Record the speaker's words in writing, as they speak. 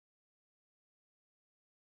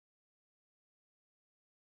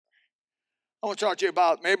I want to talk to you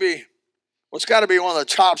about maybe what's got to be one of the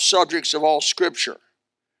top subjects of all Scripture.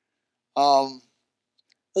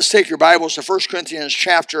 Let's take your Bibles to 1 Corinthians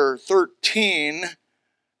chapter 13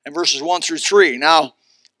 and verses 1 through 3. Now,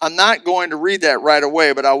 I'm not going to read that right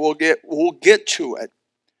away, but we'll get to it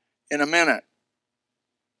in a minute.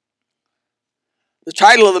 The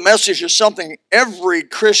title of the message is something every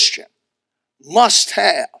Christian must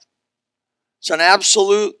have. It's an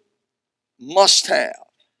absolute must-have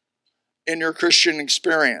in your Christian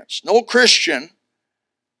experience. No Christian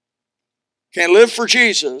can live for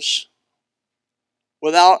Jesus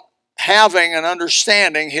without having and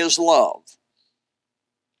understanding His love.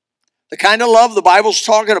 The kind of love the Bible's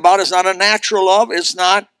talking about is not a natural love. It's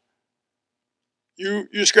not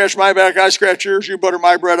you scratch my back, I scratch yours, you butter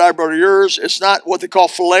my bread, I butter yours. It's not what they call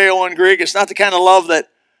phileo in Greek. It's not the kind of love that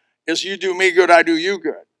is you do me good, I do you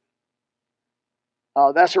good.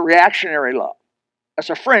 That's a reactionary love.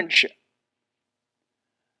 That's a friendship.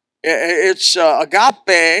 It's agape,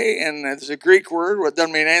 and it's a Greek word, which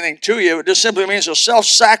doesn't mean anything to you. It just simply means a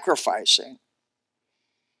self-sacrificing,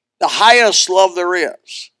 the highest love there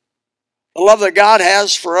is. The love that God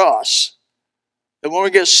has for us, that when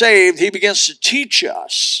we get saved, He begins to teach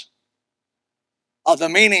us of the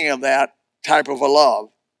meaning of that type of a love.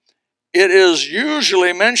 It is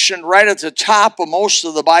usually mentioned right at the top of most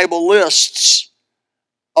of the Bible lists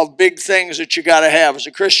of big things that you got to have as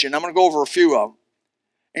a Christian. I'm going to go over a few of them.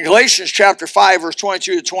 In Galatians chapter 5, verse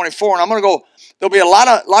 22 to 24, and I'm going to go, there'll be a lot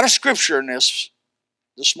of scripture in this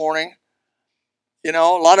morning. You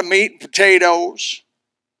know, a lot of meat and potatoes.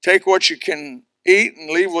 Take what you can eat and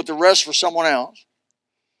leave with the rest for someone else.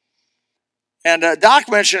 And Doc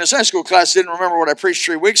mentioned in a Sunday school class, didn't remember what I preached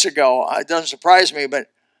 3 weeks ago. It doesn't surprise me, but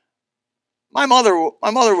my mother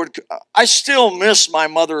would, I still miss my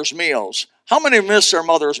mother's meals. How many miss their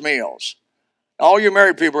mother's meals? All you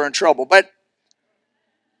married people are in trouble. But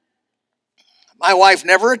my wife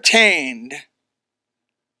never attained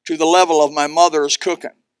to the level of my mother's cooking.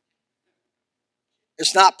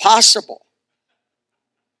 It's not possible.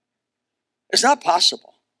 It's not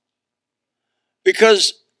possible.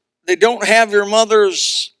 Because they don't have your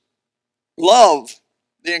mother's love,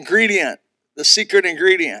 the ingredient, the secret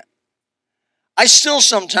ingredient. I still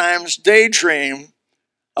sometimes daydream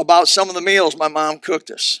about some of the meals my mom cooked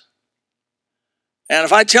us. And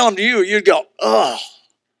if I tell them to you, you'd go, oh,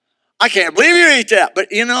 I can't believe you eat that.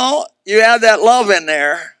 But you know, you add that love in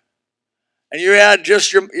there, and you add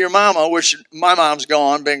just your mama, which my mom's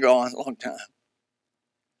been gone a long time.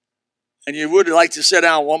 And you would like to sit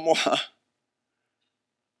down one more,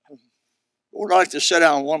 would like to sit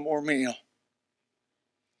down one more meal.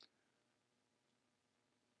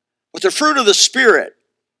 But the fruit of the Spirit,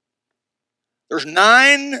 there's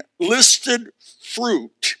 9 listed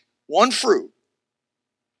fruit, one fruit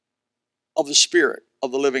of the Spirit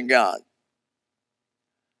of the living God.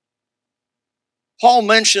 Paul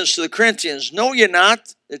mentions to the Corinthians, know ye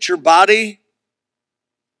not that your body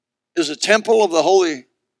is a temple of the Holy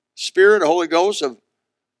Spirit, the Holy Ghost, in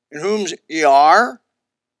whom ye are?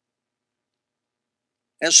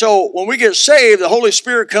 And so when we get saved, the Holy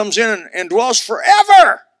Spirit comes in and dwells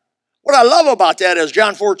forever. What I love about that is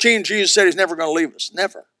John 14, Jesus said He's never going to leave us.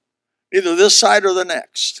 Never. Either this side or the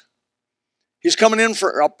next. He's coming in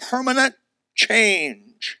for a permanent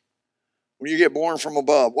change when you get born from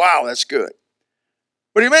above. Wow, that's good.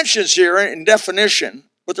 But he mentions here in definition,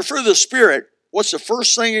 but the fruit of the Spirit, what's the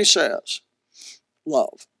first thing he says?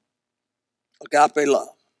 Love. Agape love.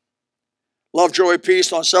 Love, joy,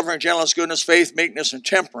 peace, long-suffering, gentleness, goodness, faith, meekness, and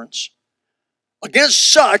temperance.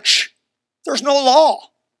 Against such, there's no law.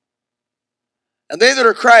 And they that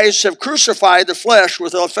are Christ have crucified the flesh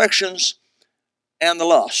with the affections and the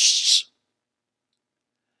lusts.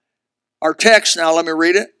 Our text now, let me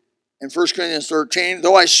read it in 1 Corinthians 13.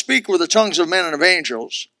 Though I speak with the tongues of men and of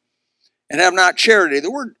angels and have not charity.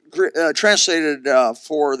 The word translated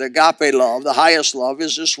for the agape love, the highest love,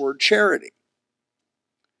 is this word charity.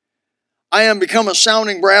 I am become a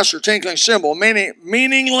sounding brass or tinkling cymbal, meaning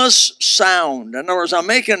meaningless sound. In other words, I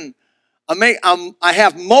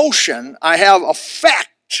have motion, I have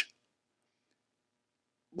effect,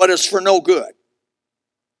 but it's for no good.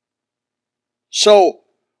 So,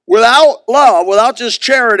 without love, without this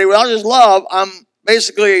charity, without this love, I'm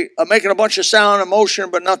basically making a bunch of sound and motion,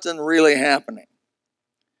 but nothing really happening.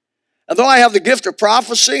 And though I have the gift of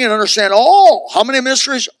prophecy and understand how many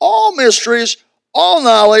mysteries? All mysteries, all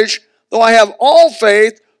knowledge, though I have all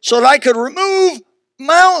faith, so that I could remove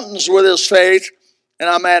mountains with this faith, and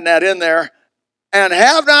I'm adding that in there, and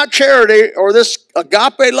have not charity or this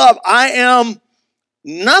agape love, I am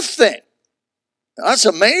nothing. That's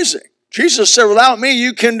amazing. Jesus said, without me,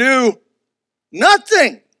 you can do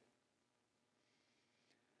Nothing.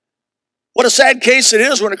 What a sad case it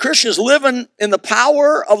is when a Christian is living in the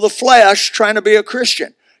power of the flesh trying to be a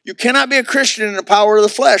Christian. You cannot be a Christian in the power of the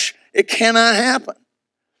flesh. It cannot happen.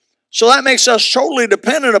 So that makes us totally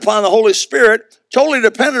dependent upon the Holy Spirit, totally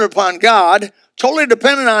dependent upon God, totally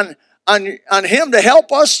dependent on Him to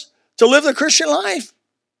help us to live the Christian life.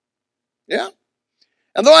 Yeah?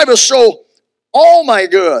 And though I bestow all my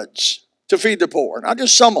goods to feed the poor, not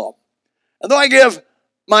just some of them, and though I give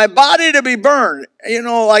my body to be burned,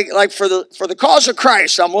 like for the cause of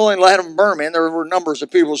Christ, I'm willing to let Him burn me. And there were numbers of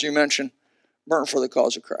people, as you mentioned, burnt for the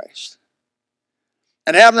cause of Christ.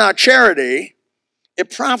 And have not charity, it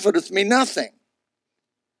profiteth me nothing.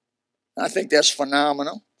 I think that's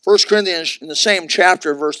phenomenal. 1 Corinthians, in the same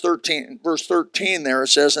chapter, verse 13 there, it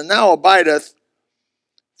says, and now abideth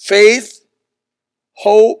faith,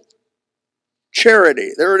 hope,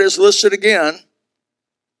 charity. There it is listed again.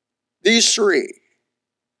 These three.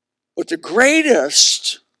 But the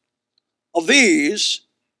greatest of these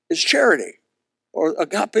is charity, or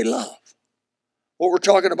agape love. What we're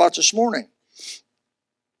talking about this morning.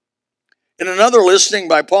 In another listing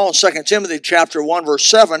by Paul in 2 Timothy chapter 1, verse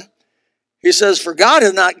 7, he says, for God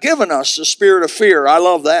has not given us the spirit of fear. I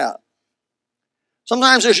love that.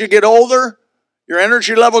 Sometimes as you get older, your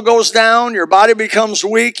energy level goes down, your body becomes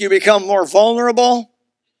weak, you become more vulnerable,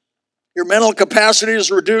 your mental capacity is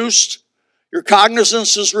reduced, your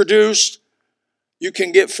cognizance is reduced, you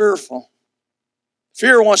can get fearful.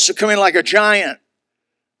 Fear wants to come in like a giant,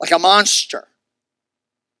 like a monster,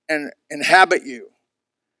 and inhabit you.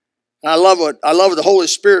 And I love what the Holy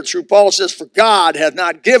Spirit through Paul says, for God hath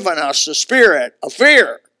not given us the spirit of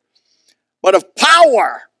fear, but of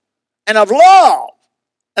power and of love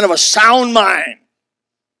and of a sound mind.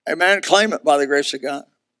 Amen. Claim it by the grace of God.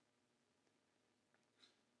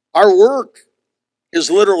 Our work is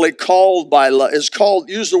literally called by love.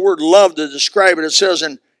 Use the word love to describe it. It says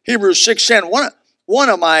in Hebrews 6:10, one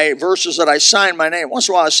of my verses that I sign my name. Once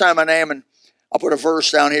in a while I sign my name and I'll put a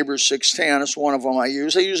verse down, Hebrews 6:10. It's one of them I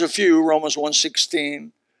use. I use a few, Romans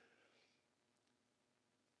 1:16.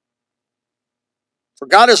 For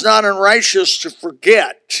God is not unrighteous to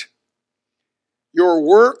forget your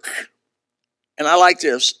work, and I like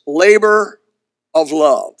this, labor of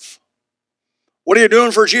love. What are you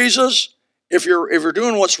doing for Jesus? If you're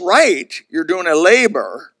doing what's right, you're doing a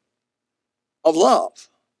labor of love,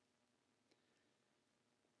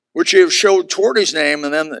 which you have showed toward His name,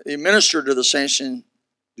 and then He ministered to the saints and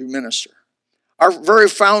do minister. Our very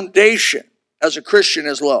foundation as a Christian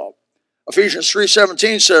is love. Ephesians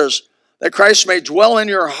 3:17 says that Christ may dwell in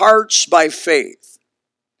your hearts by faith,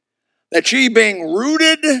 that ye being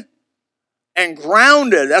rooted and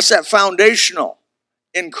grounded, that's that foundational,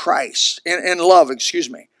 in Christ, in love,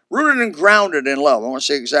 rooted and grounded in love. I want to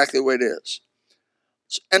say exactly the way it is.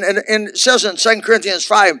 And it says in 2 Corinthians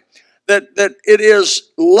 5, that it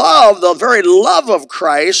is love, the very love of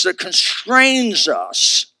Christ, that constrains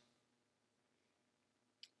us.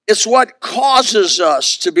 It's what causes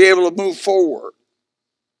us to be able to move forward.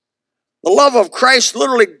 The love of Christ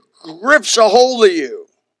literally grips a hold of you.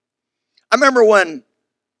 I remember when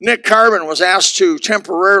Nick Carbon was asked to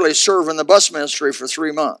temporarily serve in the bus ministry for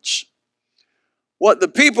 3 months. What the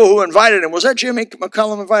people who invited him, was that Jimmy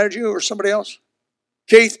McCullum invited you or somebody else?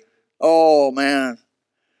 Keith? Oh, man.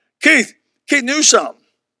 Keith knew something.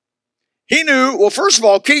 He knew, well, first of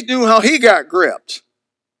all, Keith knew how he got gripped.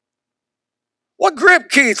 What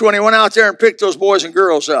gripped Keith when he went out there and picked those boys and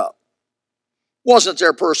girls up? Wasn't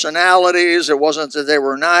their personalities. It wasn't that they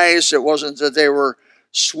were nice. It wasn't that they were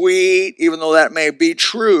sweet, even though that may be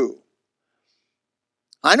true.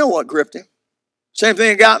 I know what gripped him. Same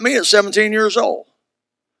thing got me at 17 years old.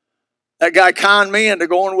 That guy conned me into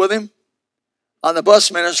going with him on the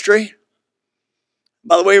bus ministry.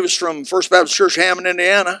 By the way, he was from First Baptist Church, Hammond,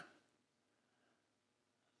 Indiana.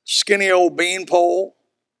 Skinny old beanpole.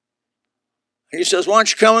 He says, why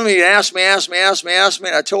don't you come with me? He asked me.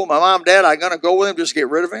 And I told my mom, Dad, I'm going to go with him, just get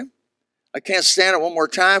rid of him. I can't stand it one more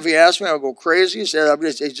time. If he asks me, I'll go crazy. He said,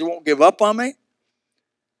 he won't give up on me.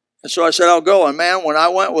 And so I said, I'll go. And man, when I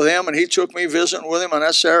went with him and he took me visiting with him on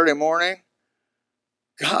that Saturday morning,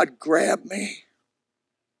 God grabbed me.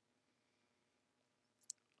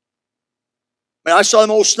 Man, I saw the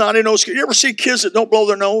most snotty-nosed kids. You ever see kids that don't blow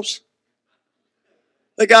their nose?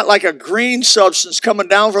 They got like a green substance coming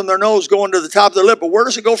down from their nose going to the top of their lip. But where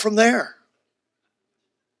does it go from there?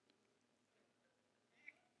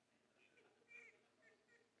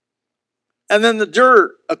 And then the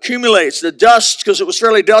dirt accumulates, the dust, because it was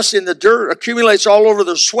fairly dusty, and the dirt accumulates all over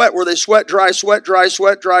their sweat where they sweat dry.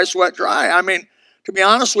 I mean, to be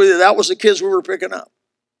honest with you, that was the kids we were picking up.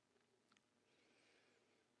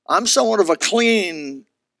 I'm somewhat of a clean,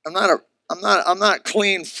 I'm not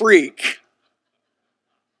clean freak.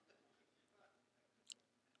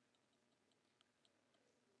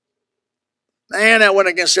 Man, that went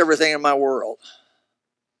against everything in my world.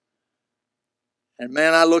 And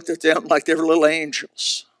man, I looked at them like they were little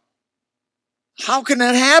angels. How can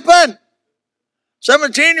that happen?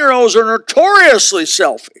 17-year-olds are notoriously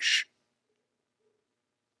selfish.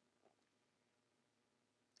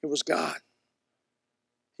 It was God.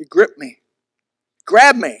 He gripped me,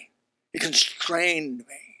 grabbed me, he constrained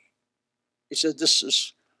me. He said, this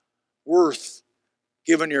is worth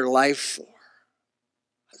giving your life for.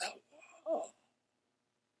 I thought, whoa.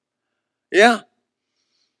 Yeah.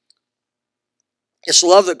 It's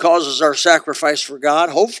love that causes our sacrifice for God,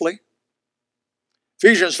 hopefully.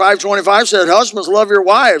 Ephesians 5:25 said, husbands, love your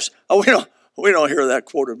wives. Oh, we don't hear that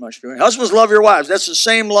quoted much, do we? Husbands, love your wives. That's the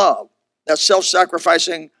same love. That's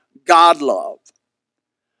self-sacrificing God love.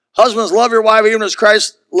 Husbands, love your wife even as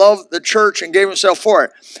Christ loved the church and gave himself for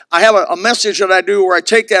it. I have a message that I do where I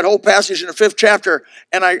take that whole passage in the 5th chapter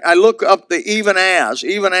and I look up the even as,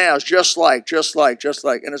 just like,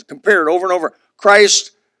 and it's compared over and over.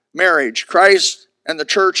 Christ, marriage, Christ and the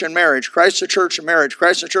church and marriage, Christ, the church and marriage,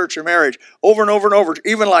 Christ, the church and marriage, over and over and over,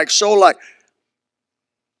 even like, so like.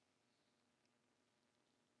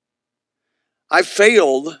 I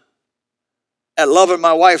failed at loving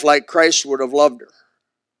my wife like Christ would have loved her.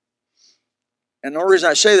 And the only reason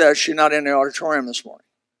I say that is she's not in the auditorium this morning.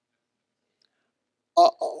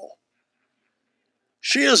 Uh-oh.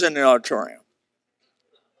 She is in the auditorium.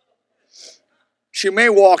 She may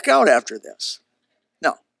walk out after this.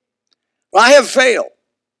 No. Well, I have failed.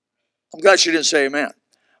 I'm glad she didn't say amen.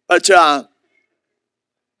 But I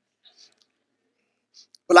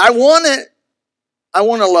want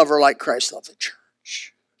to love her like Christ loved the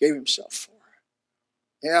church. Gave himself for her.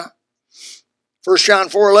 Yeah. 1 John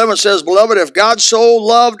 4:11 says, beloved, if God so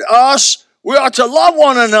loved us, we ought to love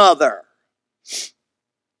one another.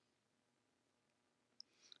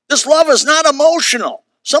 This love is not emotional.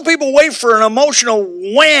 Some people wait for an emotional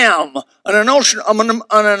wham, an emotional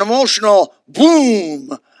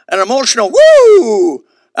boom, an emotional woo.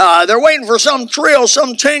 They're waiting for some thrill,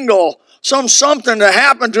 some tingle, something to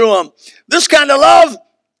happen to them. This kind of love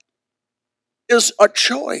is a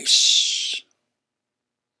choice.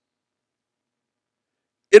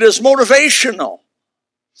 It is motivational.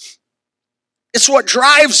 It's what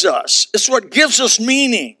drives us. It's what gives us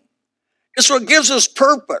meaning. It's what gives us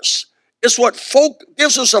purpose. It's what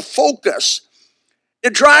gives us a focus.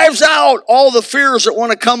 It drives out all the fears that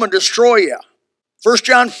want to come and destroy you. 1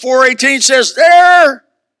 John 4:18 says, there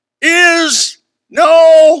is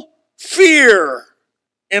no fear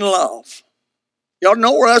in love. Y'all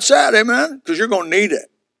know where that's at, amen? Because you're going to need it.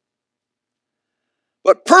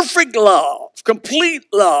 But perfect love, complete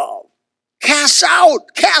love,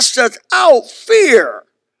 casteth out fear.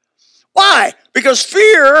 Why? Because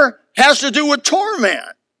fear has to do with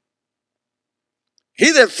torment.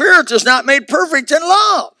 He that feareth is not made perfect in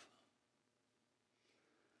love.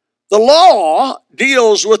 The law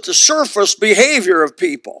deals with the surface behavior of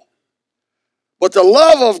people. But the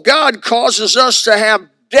love of God causes us to have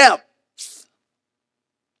depth.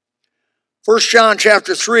 1 John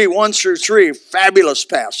chapter 3, 1-3, fabulous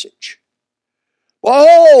passage.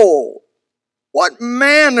 Behold, what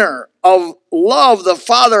manner of love the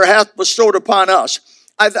Father hath bestowed upon us.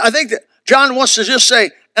 I think that John wants to just say,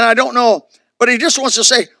 and I don't know, but he just wants to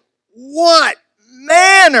say, what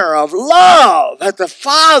manner of love hath the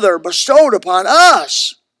Father bestowed upon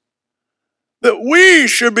us, that we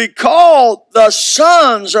should be called the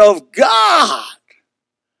sons of God.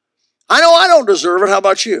 I know I don't deserve it. How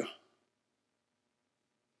about you?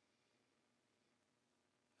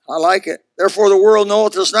 I like it. Therefore the world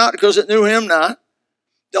knoweth us not, because it knew him not.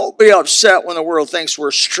 Don't be upset when the world thinks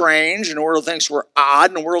we're strange, and the world thinks we're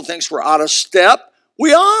odd, and the world thinks we're out of step.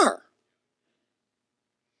 We are.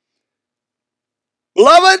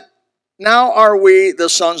 Beloved, now are we the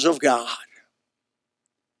sons of God.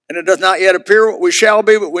 And it doth not yet appear what we shall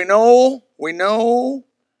be, but we know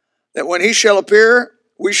that when he shall appear,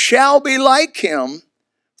 we shall be like him,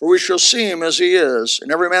 for we shall see him as he is.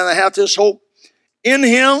 And every man that hath this hope in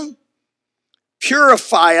him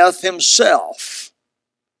purifieth himself.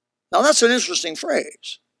 Now that's an interesting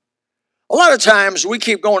phrase. A lot of times we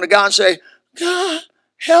keep going to God and say, God,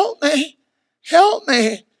 help me.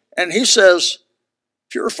 And he says,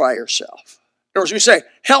 purify yourself. In other words, we say,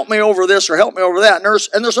 help me over this or help me over that.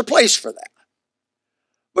 And there's a place for that.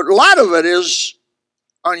 But a lot of it is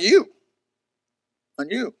on you. On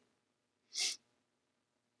you.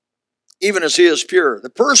 Even as he is pure. The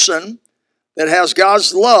person that has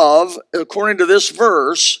God's love, according to this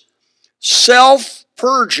verse,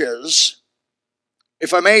 self-purges,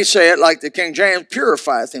 if I may say it like the King James,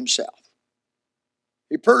 purifieth himself.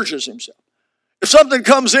 He purges himself. If something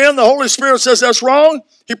comes in, the Holy Spirit says that's wrong,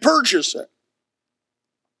 he purges it.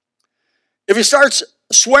 If he starts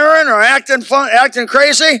swearing or acting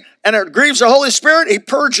crazy and it grieves the Holy Spirit, he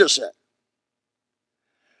purges it.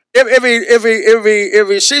 If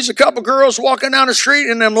he sees a couple girls walking down the street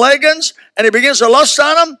in them leggings and he begins to lust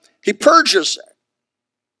on them, he purges it.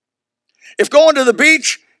 If going to the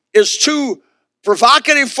beach is too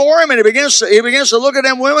provocative for him and he begins to look at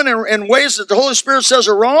them women in ways that the Holy Spirit says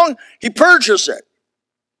are wrong, he purges it.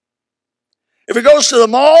 If he goes to the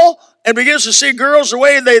mall and begins to see girls the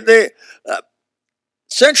way they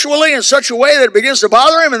sensually in such a way that it begins to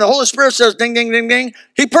bother him and the Holy Spirit says ding, ding, ding, ding,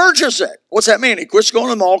 he purges it. What's that mean? He quits going to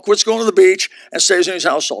the mall, quits going to the beach, and stays in his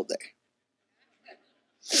house all day.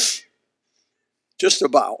 Just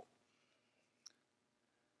about.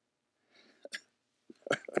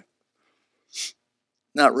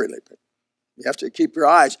 Not really, but you have to keep your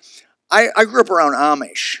eyes. I grew up around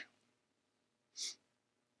Amish.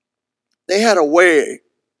 They had a way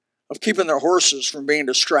of keeping their horses from being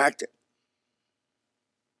distracted.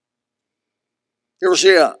 You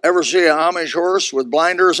ever see an Amish horse with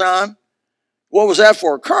blinders on? What was that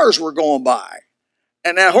for? Cars were going by.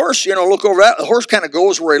 And that horse, look over that. The horse kind of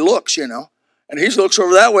goes where he looks, And he looks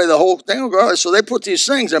over that way, the whole thing will go. So they put these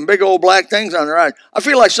things, them big old black things on their eyes. I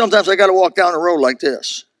feel like sometimes I got to walk down the road like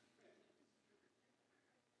this.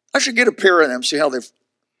 I should get a pair of them, see how they...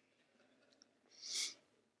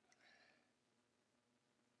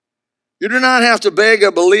 You do not have to beg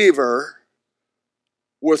a believer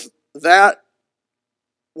with that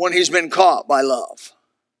when he's been caught by love.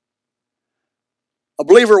 A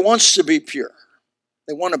believer wants to be pure.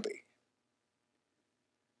 They want to be.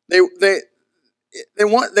 They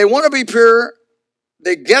want to be pure.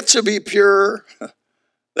 They get to be pure.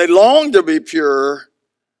 They long to be pure.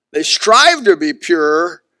 They strive to be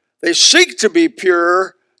pure. They seek to be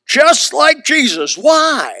pure, just like Jesus.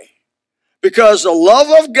 Why? Because the love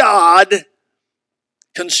of God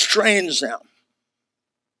constrains them.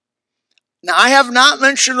 Now, I have not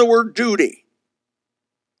mentioned the word duty.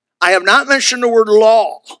 I have not mentioned the word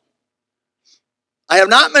law. I have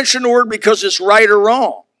not mentioned the word because it's right or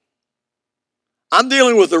wrong. I'm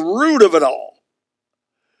dealing with the root of it all.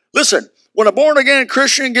 Listen, when a born-again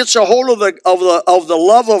Christian gets a hold of the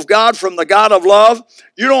love of God from the God of love,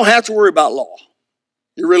 you don't have to worry about law.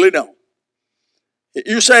 You really don't.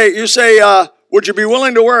 You say, would you be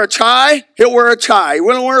willing to wear a tie? He'll wear a tie. You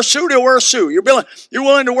willing to wear a suit? He'll wear a suit. You're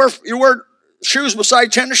willing to wear shoes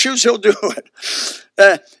beside tennis shoes? He'll do it.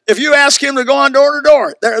 If you ask him to go on door to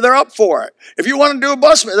door, they're up for it. If you want to do a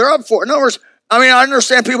busman, they're up for it. In other words, I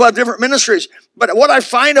understand people have different ministries, but what I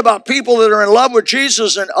find about people that are in love with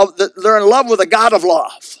Jesus and they're in love with the God of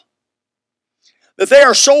love, that they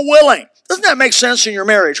are so willing. Doesn't that make sense in your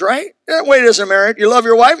marriage, right? That way it is in marriage. You love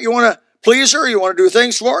your wife, you want to please her, you want to do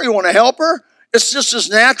things for her, you want to help her. It's just as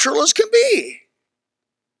natural as can be.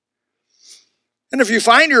 And if you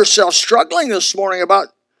find yourself struggling this morning about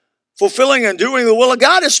fulfilling and doing the will of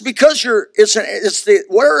God, it's because where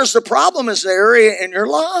is the problem is the area in your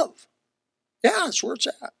love. Yeah, that's where it's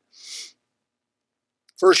at.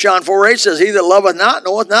 1 John 4:8 says, he that loveth not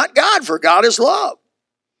knoweth not God, for God is love.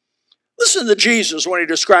 Listen to Jesus when he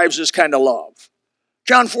describes this kind of love.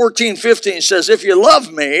 John 14:15 says, if you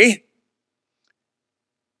love me,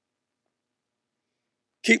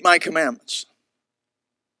 keep my commandments.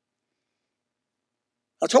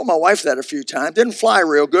 I told my wife that a few times. Didn't fly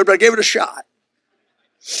real good, but I gave it a shot.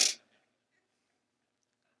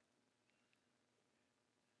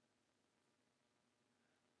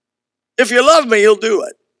 If you love me, you'll do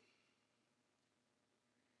it.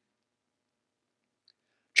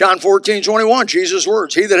 John 14:21, Jesus'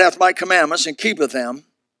 words, he that hath my commandments and keepeth them,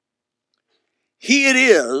 he it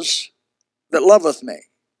is that loveth me.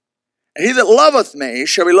 And he that loveth me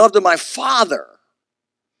shall be loved of my Father.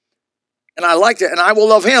 And I like that. And I will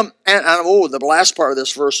love him. And the last part of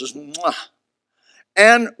this verse is,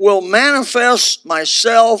 and will manifest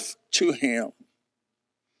myself to him.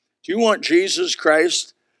 Do you want Jesus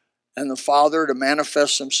Christ and the Father to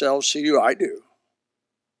manifest themselves to you? I do.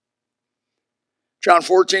 John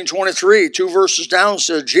 14:23, 2 verses down,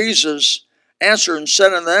 says, Jesus answered and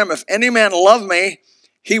said unto them, if any man love me,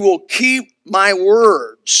 he will keep my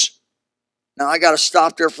words. Now I got to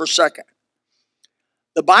stop there for a second.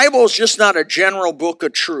 The Bible is just not a general book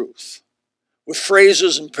of truth with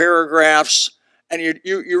phrases and paragraphs, and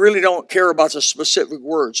you really don't care about the specific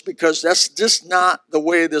words because that's just not the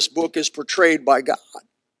way this book is portrayed by God.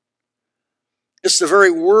 It's the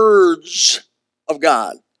very words of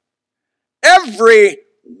God. Every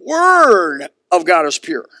word of God is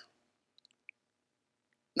pure.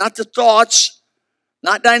 Not the thoughts,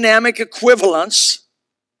 not dynamic equivalents.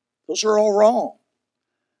 Those are all wrong.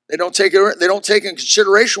 They don't take in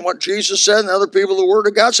consideration what Jesus said and other people the Word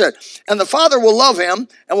of God said. And the Father will love him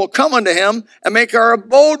and will come unto him and make our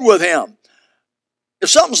abode with him. If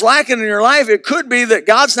something's lacking in your life, it could be that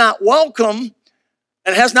God's not welcome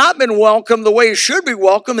and has not been welcome the way he should be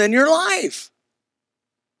welcome in your life.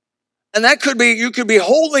 And that could be, you could be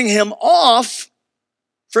holding him off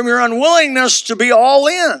from your unwillingness to be all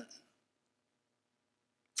in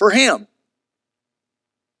for him.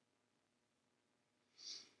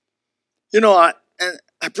 You know, I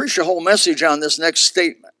preached a whole message on this next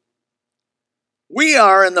statement. We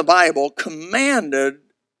are in the Bible commanded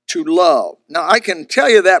to love. Now, I can tell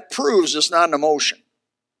you that proves it's not an emotion.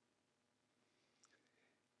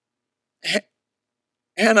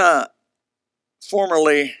 Hannah,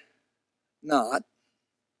 formerly not.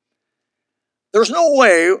 There's no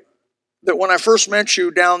way that when I first met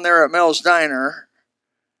you down there at Mel's Diner,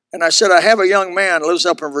 and I said, I have a young man who lives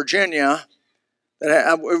up in Virginia,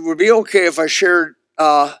 that it would be okay if I shared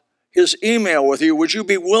his email with you. Would you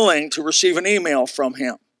be willing to receive an email from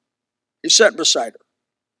him? He sat beside her.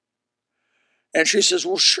 And she says,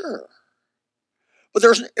 well, sure. But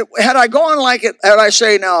had I gone like it, had I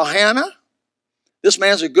say, now, Hannah, this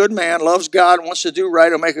man's a good man, loves God, wants to do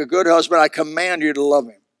right, will make a good husband. I command you to love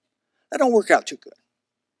him. That don't work out too good.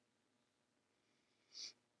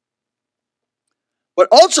 But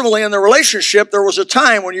ultimately in the relationship, there was a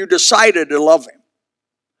time when you decided to love him.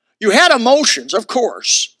 You had emotions, of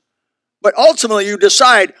course, but ultimately you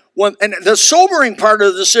decide, and the sobering part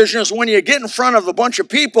of the decision is when you get in front of a bunch of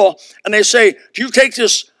people and they say, do you take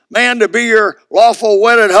this man to be your lawful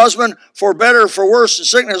wedded husband for better, for worse, in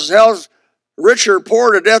sickness, health, rich or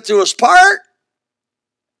poor, to death do us part?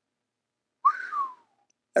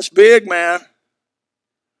 That's big, man.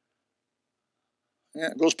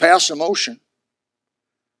 Yeah, it goes past emotion.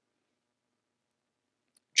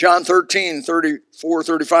 John 13, 34,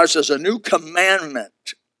 35 says, a new commandment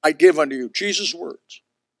I give unto you, Jesus' words,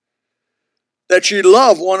 that ye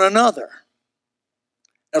love one another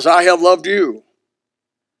as I have loved you,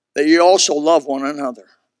 that ye also love one another.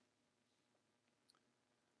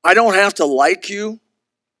 I don't have to like you,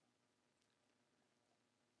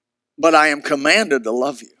 but I am commanded to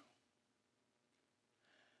love you.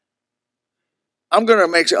 I'm going to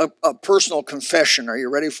make a personal confession. Are you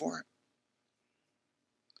ready for it?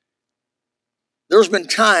 There's been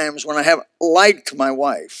times when I haven't liked my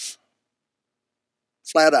wife,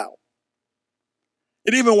 flat out.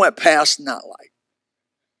 It even went past not like.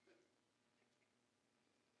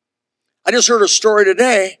 I just heard a story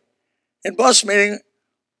today in bus meeting.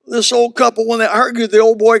 This old couple, when they argued, the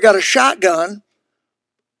old boy got a shotgun,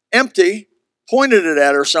 empty, pointed it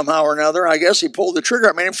at her somehow or another. I guess he pulled the trigger.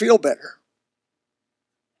 It made him feel better.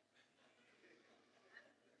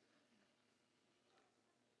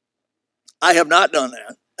 I have not done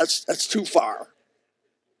that. That's too far.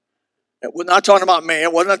 It was not talking about me.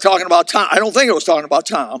 It wasn't talking about Tom. I don't think it was talking about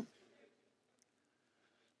Tom.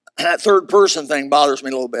 That third person thing bothers me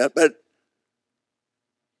a little bit. But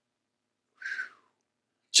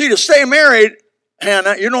see, to stay married,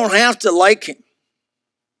 Hannah, you don't have to like him.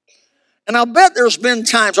 And I'll bet there's been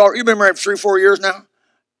times, you've been married for 3-4 years now.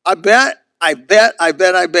 I bet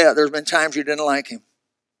there's been times you didn't like him.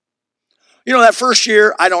 You know, that first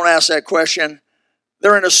year, I don't ask that question.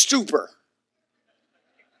 They're in a stupor.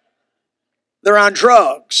 They're on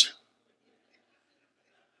drugs.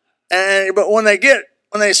 But when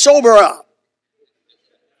they sober up,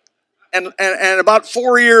 and about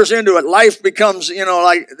 4 years into it, life becomes,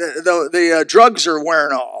 like the drugs are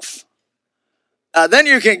wearing off. Then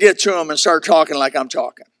you can get to them and start talking like I'm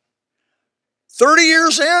talking. 30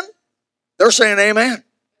 years in, they're saying amen.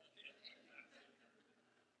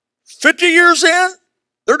 50 years in,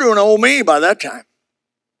 they're doing old me by that time.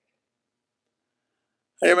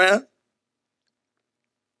 Amen.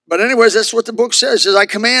 But anyways, that's what the book says. It says, I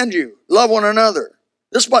command you, love one another.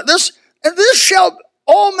 This shall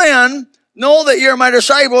all men know that you're my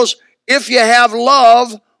disciples if you have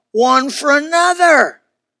love one for another.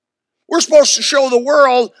 We're supposed to show the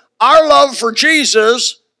world our love for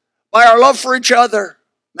Jesus by our love for each other.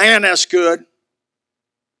 Man, that's good.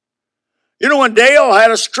 You know, when Dale had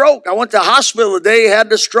a stroke, I went to the hospital the day he had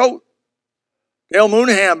the stroke. Dale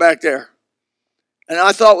Mooneyham back there. And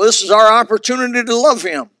I thought, well, this is our opportunity to love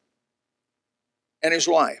him and his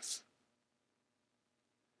wife.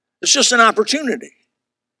 It's just an opportunity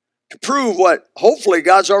to prove what hopefully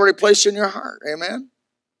God's already placed in your heart. Amen?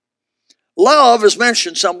 Love is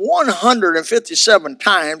mentioned some 157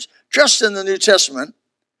 times just in the New Testament.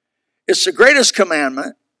 It's the greatest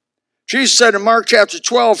commandment. Jesus said in Mark chapter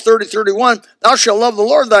 12, 30, 31, thou shalt love the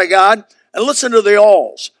Lord thy God, and listen to the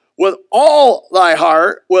alls, with all thy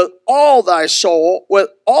heart, with all thy soul, with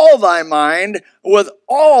all thy mind, with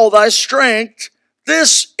all thy strength.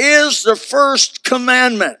 This is the first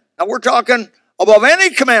commandment. Now we're talking above any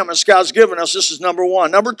commandments God's given us. This is number one.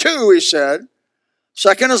 Number two, he said,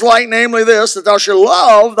 second is like, namely this, that thou shalt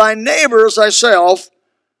love thy neighbor as thyself,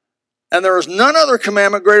 and there is none other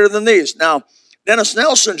commandment greater than these. Now, Dennis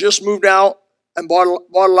Nelson just moved out and bought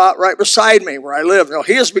a lot right beside me where I live. Now,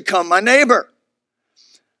 he has become my neighbor.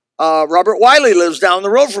 Robert Wiley lives down the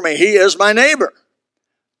road from me. He is my neighbor.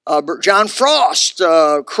 John Frost,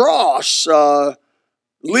 Cross,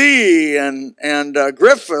 Lee, and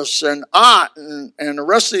Griffiths, and Ott, and the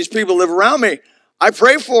rest of these people live around me. I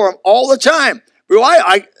pray for them all the time.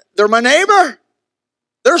 Why? They're my neighbor.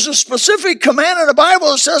 There's a specific command in the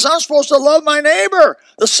Bible that says I'm supposed to love my neighbor.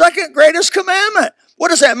 The second greatest commandment. What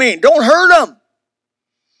does that mean? Don't hurt them.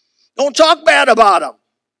 Don't talk bad about them.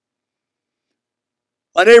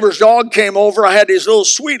 My neighbor's dog came over. I had these little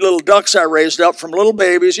sweet little ducks I raised up from little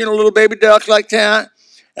babies. You know, little baby duck like that.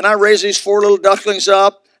 And I raised these 4 little ducklings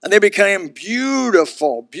up. And they became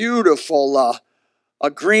beautiful, beautiful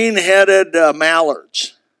green-headed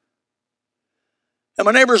mallards. And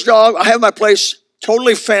my neighbor's dog, I have my place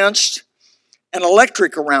totally fenced and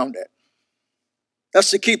electric around it.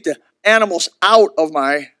 That's to keep the animals out of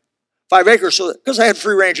my 5 acres, so because I had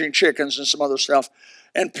free-ranging chickens and some other stuff,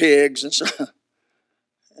 and pigs and stuff.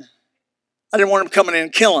 I didn't want them coming in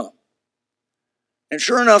and killing them. And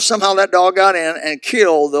sure enough, somehow that dog got in and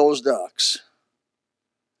killed those ducks.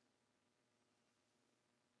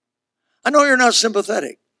 I know you're not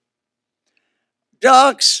sympathetic.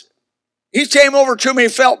 Ducks, he came over to me,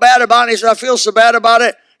 felt bad about it. He said, I feel so bad about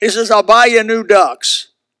it. He says, I'll buy you new ducks.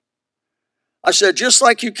 I said, just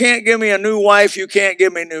like you can't give me a new wife, you can't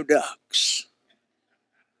give me new ducks.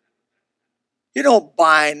 You don't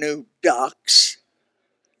buy new ducks.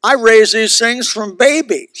 I raised these things from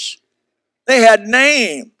babies. They had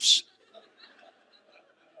names.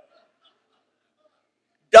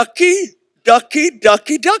 Ducky, Ducky,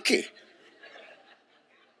 Ducky, Ducky.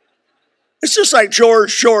 It's just like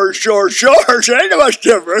George, George, George, George. There ain't much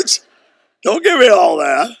difference. Don't give me all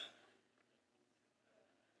that.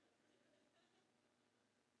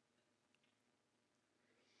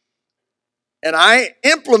 And I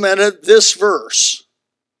implemented this verse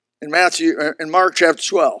in Mark chapter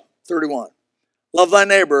 12, 31. Love thy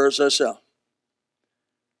neighbor as thyself.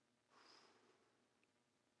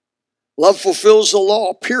 Love fulfills the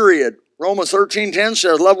law, period. Romans 13:10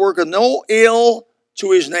 says, love worketh no ill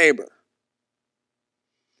to his neighbor.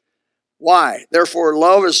 Why? Therefore,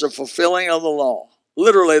 love is the fulfilling of the law.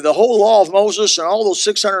 Literally, the whole law of Moses and all those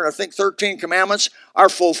 613 commandments are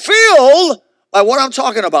fulfilled by what I'm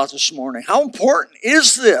talking about this morning. How important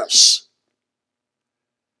is this?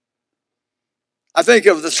 I think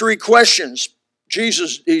of the 3 questions.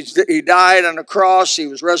 Jesus, he died on the cross. He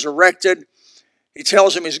was resurrected. He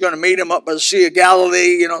tells him he's going to meet him up by the Sea of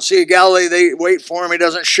Galilee. You know, Sea of Galilee, they wait for him. He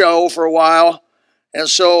doesn't show for a while. And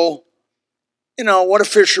so, you know, what do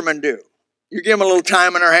fishermen do? You give them a little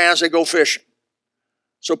time in their hands, they go fishing.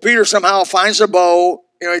 So Peter somehow finds a boat.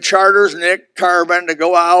 You know, he charters Nick Carbon to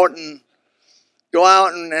go out and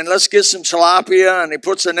let's get some tilapia. And he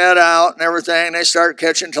puts the net out and everything. And they start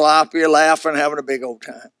catching tilapia, laughing, having a big old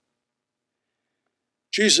time.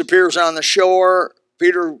 Jesus appears on the shore.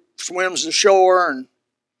 Peter swims the shore and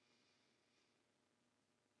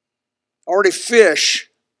already fish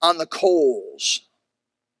on the coals.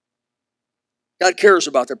 God cares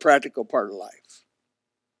about the practical part of life.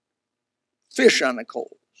 Fish on the coals.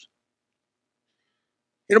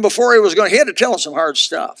 You know, before he had to tell them some hard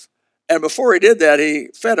stuff. And before he did that, he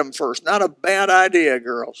fed them first. Not a bad idea,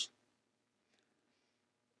 girls.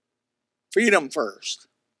 Feed them first.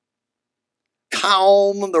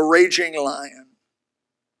 Calm the raging lion.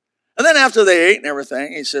 And then after they ate and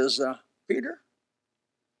everything, he says, Peter,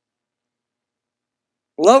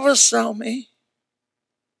 lovest thou me?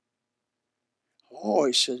 Oh,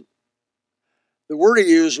 he said, the word he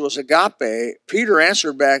used was agape. Peter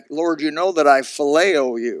answered back, Lord, you know that I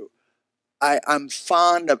phileo you. I'm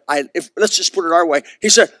fond of, let's just put it our way. He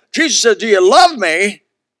said, Jesus said, do you love me?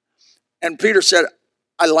 And Peter said,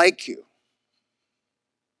 I like you.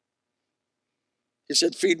 He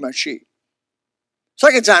said, feed my sheep.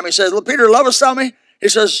 Second time he said, Peter, lovest thou me? He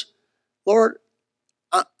says, Lord,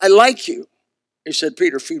 I like you. He said,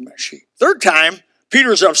 Peter, feed my sheep. Third time,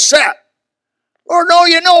 Peter's upset. Lord, no,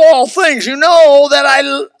 you know all things. You know that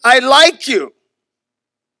I like you.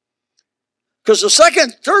 Because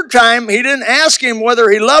the third time, he didn't ask him whether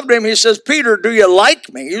he loved him. He says, Peter, do you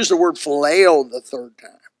like me? He used the word phileo the third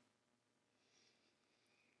time.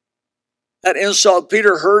 That insult,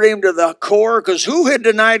 Peter hurt him to the core, because who had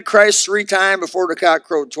denied Christ 3 times before the cock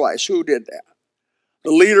crowed twice? Who did that?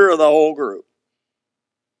 The leader of the whole group.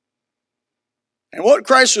 And what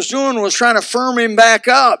Christ was doing was trying to firm him back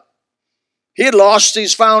up. He had lost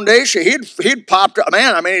his foundation. He'd popped up.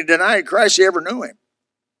 Man, he denied Christ. He ever knew him.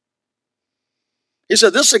 He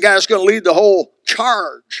said, this is the guy that's going to lead the whole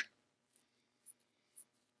charge.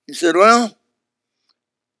 He said, well,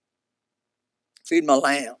 feed my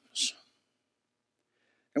lambs.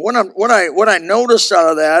 And what I noticed out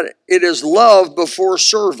of that, it is love before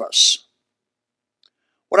service.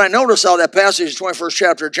 What I noticed out of that passage, 21st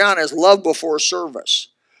chapter of John, is love before service.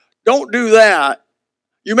 Don't do that.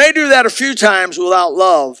 You may do that a few times without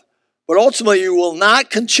love, but ultimately you will not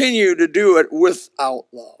continue to do it without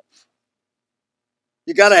love.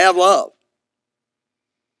 You got to have love.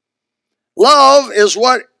 Love is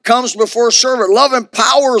what comes before service. Love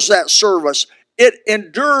empowers that service. It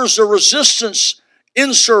endures the resistance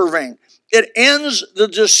in serving. It ends the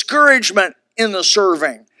discouragement in the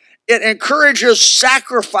serving. It encourages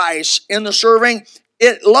sacrifice in the serving.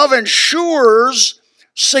 Love ensures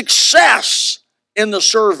success in the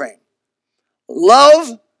serving.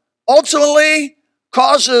 Love ultimately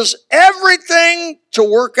causes everything to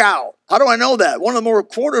work out. How do I know that? One of the more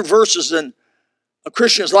quoted verses in a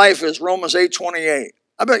Christian's life is Romans 8:28.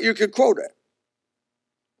 I bet you could quote it.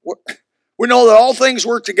 We know that all things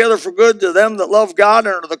work together for good to them that love God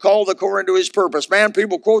and are the called according to his purpose. Man,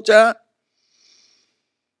 people quote that,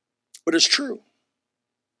 but it's true.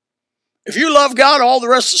 If you love God, all the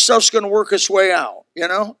rest of the stuff's going to work its way out.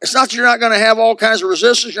 It's not that you're not going to have all kinds of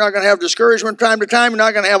resistance. You're not going to have discouragement time to time. You're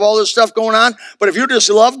not going to have all this stuff going on. But if you just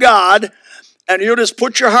love God and you just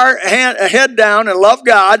put your head down and love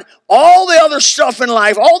God, all the other stuff in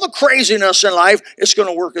life, all the craziness in life, it's going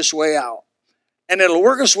to work its way out. And it'll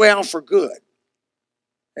work its way out for good.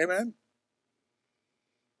 Amen?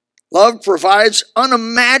 Love provides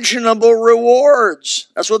unimaginable rewards.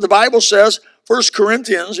 That's what the Bible says. 1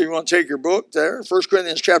 Corinthians, if you want to take your book there, 1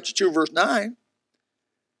 Corinthians chapter 2, verse 9.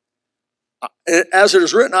 As it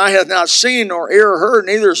is written, I have not seen nor ear heard,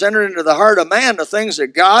 neither has entered into the heart of man the things that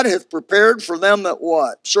God hath prepared for them that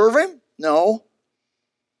what? Serve him? No.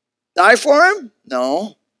 Die for him?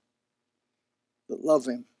 No. That love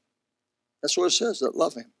him. That's what it says, that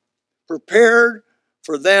love him. Prepared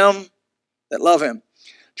for them that love him.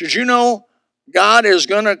 Did you know God is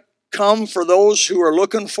going to come for those who are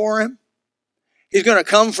looking for him? He's going to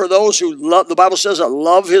come for those who love, the Bible says, that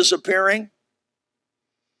love his appearing.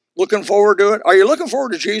 Looking forward to it. Are you looking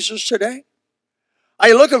forward to Jesus today? Are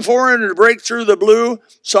you looking forward to break through the blue,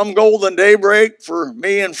 some golden daybreak for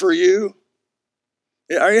me and for you?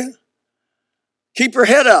 Are you? Keep your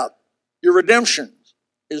head up. Your redemption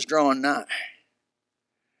is drawing nigh.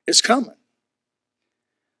 It's coming.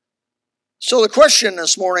 So the question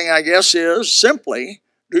this morning, I guess, is simply,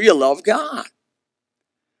 do you love God?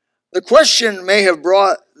 The question may have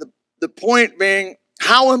brought the point being,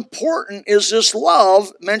 how important is this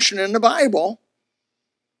love mentioned in the Bible?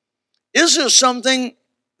 Is this something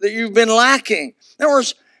that you've been lacking? In other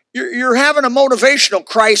words, you're having a motivational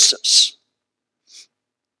crisis.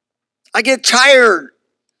 I get tired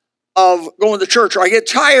of going to church, or I get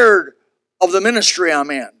tired of the ministry I'm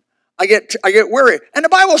in. I get weary. And the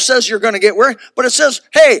Bible says you're going to get weary, but it says,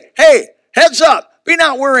 hey, heads up, be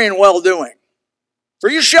not weary in well-doing, for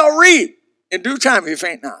you shall reap in due time if you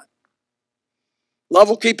faint not. Love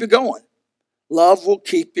will keep you going. Love will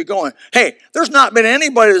keep you going. Hey, there's not been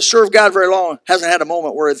anybody that served God very long hasn't had a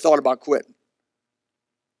moment where he thought about quitting.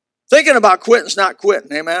 Thinking about quitting is not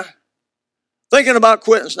quitting, amen? Thinking about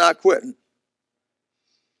quitting is not quitting.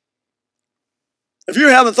 If you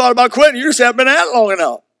haven't thought about quitting, you just haven't been at it long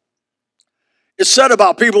enough. It's said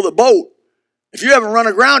about people that boat. If you haven't run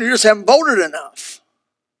aground, you just haven't boated enough.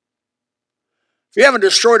 If you haven't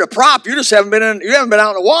destroyed a prop, you just haven't been out in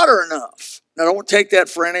the water enough. Now, don't take that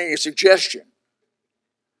for any suggestion.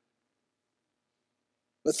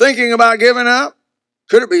 But thinking about giving up,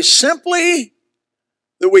 could it be simply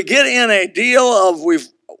that we get in a deal of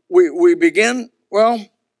we begin, well,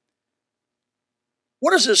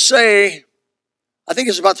 what does it say? I think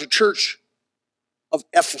it's about the church of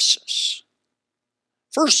Ephesus.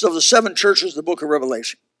 First of the 7 churches of the book of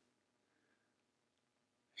Revelation.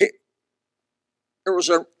 There was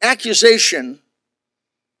an accusation,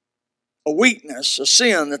 a weakness, a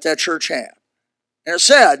sin that church had. And it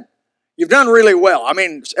said, You've done really well. I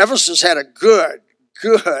mean, Ephesus had a good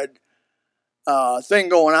thing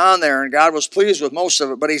going on there, and God was pleased with most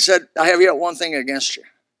of it. But he said, I have yet one thing against you.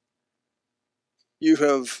 You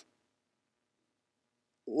have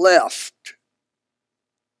left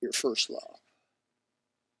your first love.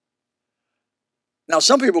 Now,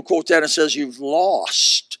 some people quote that and says you've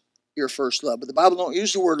lost your first love, but the Bible don't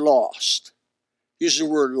use the word lost. It uses the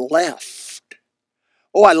word left.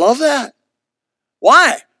 Oh, I love that.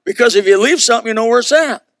 Why? Because if you leave something, you know where it's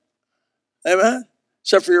at. Amen?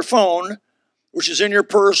 Except for your phone, which is in your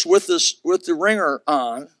purse with the ringer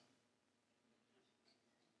on.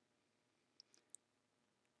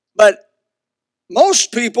 But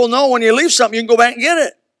most people know when you leave something, you can go back and get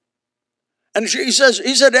it. And he said to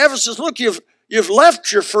Ephesus, look, you've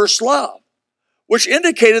left your first love, which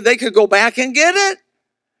indicated they could go back and get it.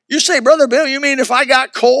 You say, Brother Bill, you mean if I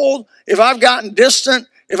got cold, if I've gotten distant,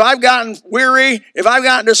 if I've gotten weary, if I've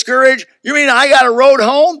gotten discouraged, you mean I got a road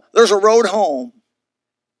home? There's a road home.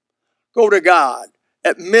 Go to God.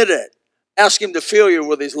 Admit it. Ask him to fill you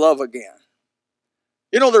with his love again.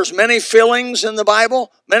 You know, there's many fillings in the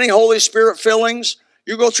Bible, many Holy Spirit fillings.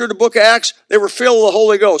 You go through the book of Acts, they were filled with the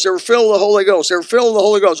Holy Ghost. They were filled with the Holy Ghost. They were filled with the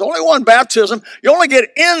Holy Ghost. Only one baptism. You only get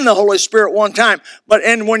in the Holy Spirit one time.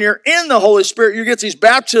 And when you're in the Holy Spirit, you get these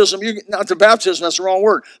baptisms. Not the baptism, that's the wrong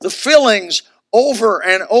word. The fillings over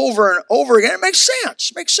and over and over again. It makes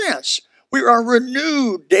sense. It makes sense. We are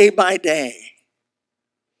renewed day by day.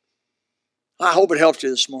 I hope it helped you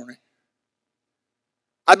this morning.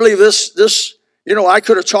 I believe this, I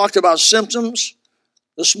could have talked about symptoms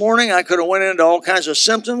this morning. I could have went into all kinds of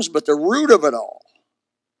symptoms, but the root of it all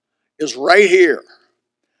is right here.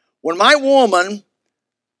 When my woman,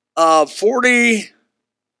 almost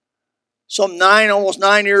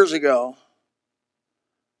 9 years ago,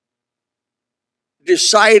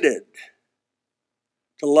 decided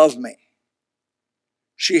to love me,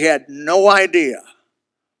 she had no idea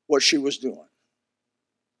what she was doing.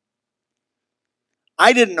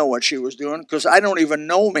 I didn't know what she was doing because I don't even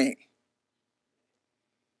know me.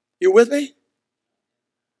 You with me?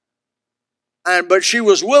 But she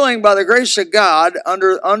was willing, by the grace of God,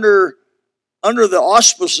 under the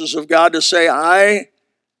auspices of God, to say, I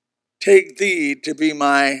take thee to be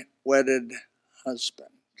my wedded husband.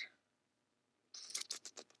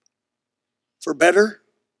 For better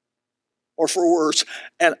or for worse.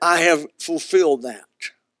 And I have fulfilled that.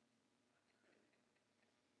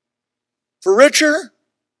 For richer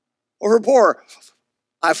or for poorer,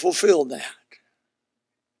 I fulfilled that.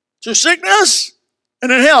 Through sickness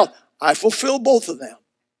and in health, I fulfilled both of them.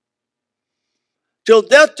 Till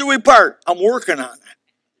death do we part. I'm working on that.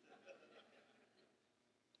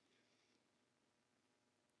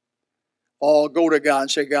 Oh, go to God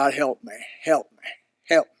and say, God, help me, help me,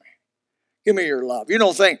 help me. Give me your love. You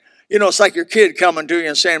don't think, it's like your kid coming to you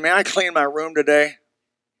and saying, may I clean my room today?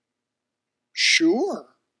 Sure.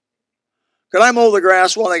 Could I mow the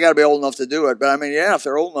grass? Well, they got to be old enough to do it. But if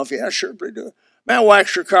they're old enough, yeah, sure, they do it. Man,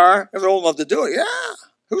 wax your car. If they're old enough to do it, yeah.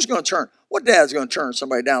 Who's going to turn? What dad's going to turn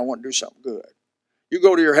somebody down and want to do something good? You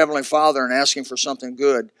go to your Heavenly Father and ask him for something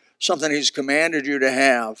good, something he's commanded you to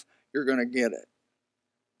have, you're going to get it.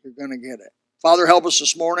 You're going to get it. Father, help us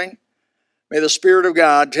this morning. May the Spirit of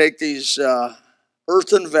God take these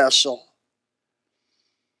earthen vessel.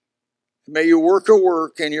 May you work a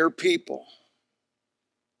work in your people.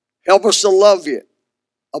 Help us to love you.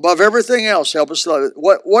 Above everything else, help us to love it.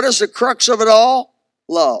 What is the crux of it all?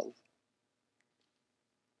 Love.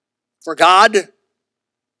 For God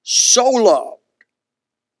so loved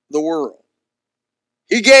the world,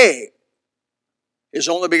 he gave his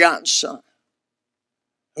only begotten Son.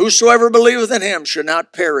 Whosoever believeth in him should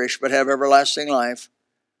not perish, but have everlasting life.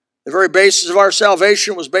 The very basis of our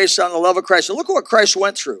salvation was based on the love of Christ. And look at what Christ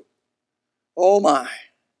went through. Oh my.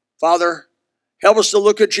 Father, help us to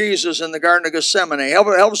look at Jesus in the Garden of Gethsemane. Help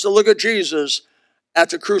us to look at Jesus at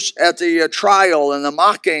the trial and the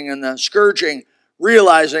mocking and the scourging,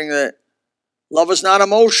 realizing that love is not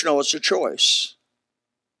emotional, it's a choice.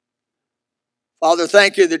 Father,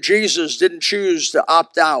 thank you that Jesus didn't choose to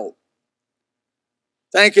opt out.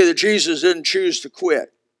 Thank you that Jesus didn't choose to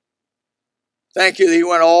quit. Thank you that he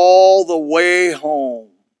went all the way home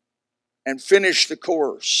and finished the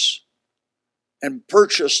course and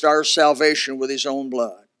purchased our salvation with his own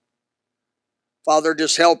blood. Father,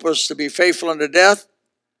 just help us to be faithful unto death,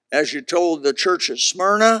 as you told the church at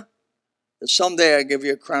Smyrna, that someday I give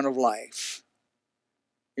you a crown of life.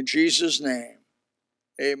 In Jesus' name,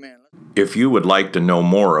 amen. If you would like to know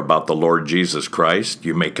more about the Lord Jesus Christ,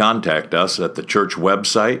 you may contact us at the church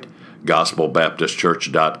website,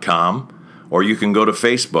 gospelbaptistchurch.com, Or you can go to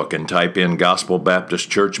Facebook and type in Gospel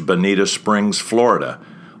Baptist Church, Bonita Springs, Florida.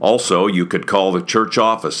 Also, you could call the church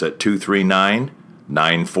office at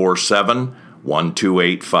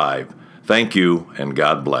 239-947-1285. Thank you, and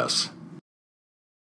God bless.